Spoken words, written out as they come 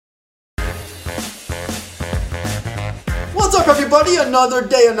everybody, another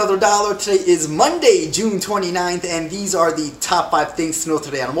day, another dollar. Today is Monday, June 29th, and these are the top 5 things to know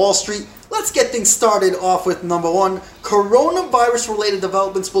today on Wall Street. Let's get things started off with number 1. Coronavirus-related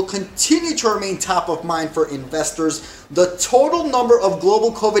developments will continue to remain top of mind for investors. The total number of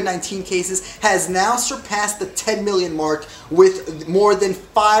global COVID-19 cases has now surpassed the 10 million mark, with more than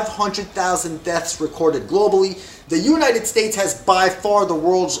 500,000 deaths recorded globally. The United States has by far the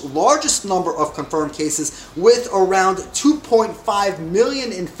world's largest number of confirmed cases, with around 2.5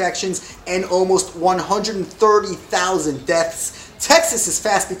 million infections and almost 130,000 deaths. Texas is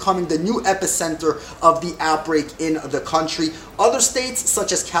fast becoming the new epicenter of the outbreak in the country. Other states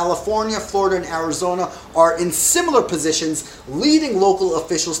such as California, Florida, and Arizona are in similar positions, leading local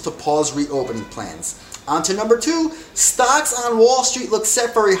officials to pause reopening plans. On to number 2, stocks on Wall Street look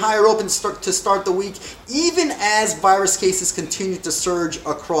set for a higher open to start the week, even as virus cases continue to surge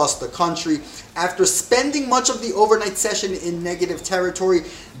across the country. After spending much of the overnight session in negative territory,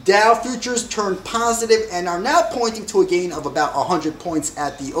 Dow futures turned positive and are now pointing to a gain of about 100 points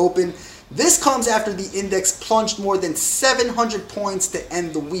at the open. This comes after the index plunged more than 700 points to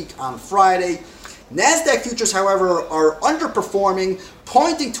end the week on Friday. Nasdaq futures, however, are underperforming,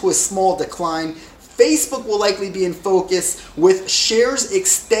 pointing to a small decline. Facebook will likely be in focus, with shares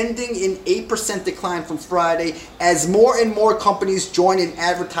extending an 8% decline from Friday as more and more companies join an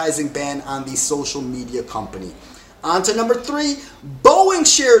advertising ban on the social media company. On to number 3, Boeing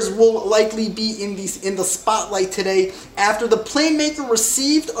shares will likely be in the spotlight today after the plane maker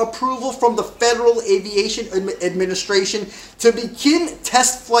received approval from the Federal Aviation Administration to begin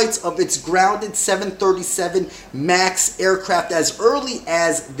test flights of its grounded 737 MAX aircraft as early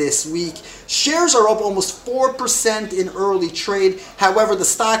as this week. Shares are up almost 4% in early trade. However, the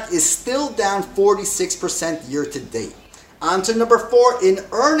stock is still down 46% year to date. On to number 4 in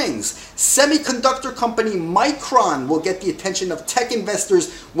earnings. Semiconductor company Micron will get the attention of tech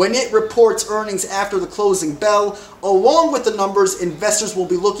investors when it reports earnings after the closing bell. Along with the numbers, investors will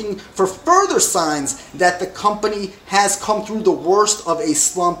be looking for further signs that the company has come through the worst of a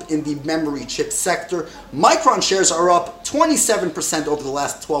slump in the memory chip sector. Micron shares are up 27% over the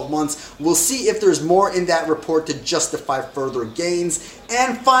last 12 months. We'll see if there's more in that report to justify further gains.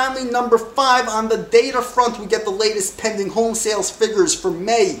 And finally, number 5, on the data front, we get the latest pending home sales figures for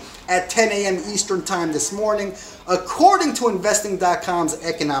May at 10 a.m. Eastern Time this morning. According to Investing.com's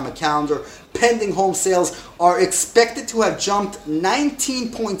economic calendar, pending home sales are expected to have jumped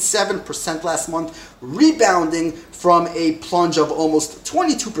 19.7% last month, rebounding from a plunge of almost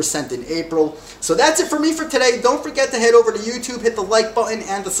 22% in April. So that's it for me for today. Don't forget to head over to YouTube, hit the like button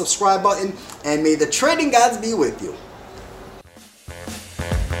and the subscribe button, and may the trading gods be with you.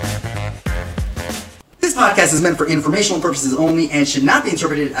 This podcast is meant for informational purposes only and should not be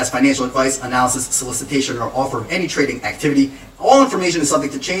interpreted as financial advice, analysis, solicitation, or offer of any trading activity. All information is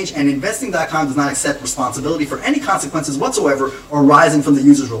subject to change, and Investing.com does not accept responsibility for any consequences whatsoever arising from the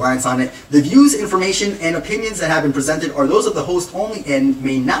user's reliance on it. The views, information, and opinions that have been presented are those of the host only and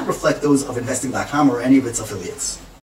may not reflect those of Investing.com or any of its affiliates.